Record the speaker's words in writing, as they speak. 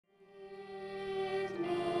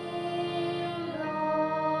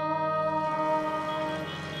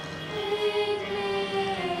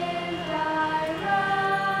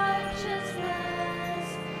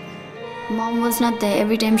mom was not there.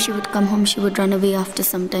 Every time she would come home, she would run away after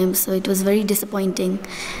some time. So it was very disappointing.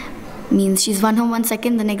 Means she's one home 1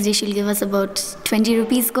 second, the next day she'll give us about 20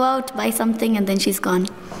 rupees, go out, buy something, and then she's gone.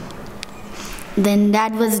 Then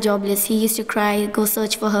dad was jobless. He used to cry, go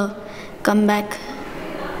search for her, come back,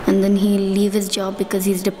 and then he'll leave his job because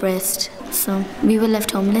he's depressed. So we were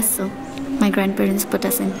left homeless, so my grandparents put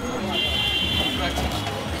us in.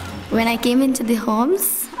 When I came into the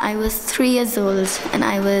homes, I was 3 years old, and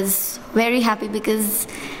I was very happy because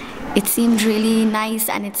it seemed really nice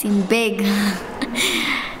and it seemed big.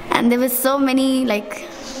 And there were so many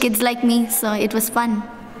kids like me, so it was fun.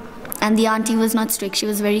 And the auntie was not strict, she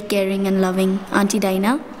was very caring and loving, Auntie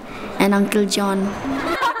Dinah and Uncle John.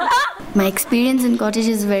 My experience in cottage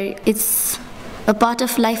is it's a part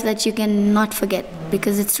of life that you cannot forget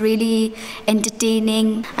because it's really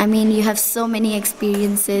entertaining. I mean, you have so many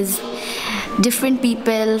experiences, different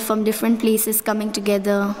people from different places coming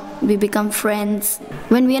together. We become friends.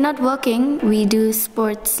 When we are not working, we do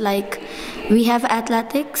sports like we have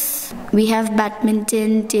athletics, we have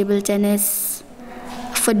badminton, table tennis,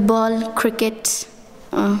 football, cricket,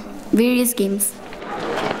 various games.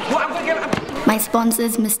 My sponsor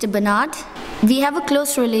is Mr. Bernard. We have a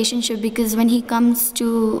close relationship because when he comes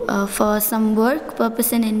to for some work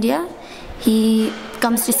purpose in India, he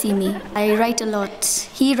comes to see me. I write a lot.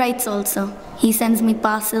 He writes also. He sends me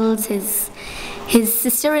parcels. His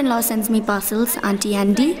sister-in-law sends me parcels, Auntie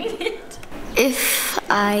Andy. If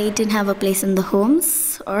I didn't have a place in the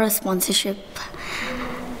homes or a sponsorship,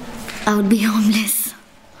 I would be homeless.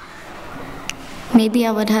 Maybe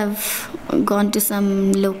I would have gone to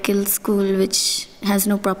some local school which has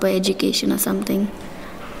no proper education or something.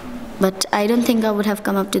 But I don't think I would have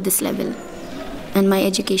come up to this level, and my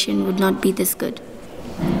education would not be this good.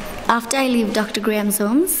 After I leave Dr. Graham's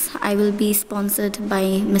homes, I will be sponsored by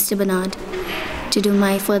Mr. Bernard to do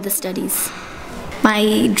my further studies.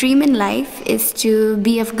 My dream in life is to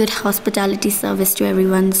be of good hospitality service to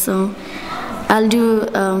everyone, so I'll do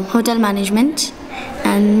hotel management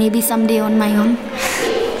and maybe someday own my own.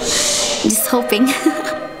 Just hoping.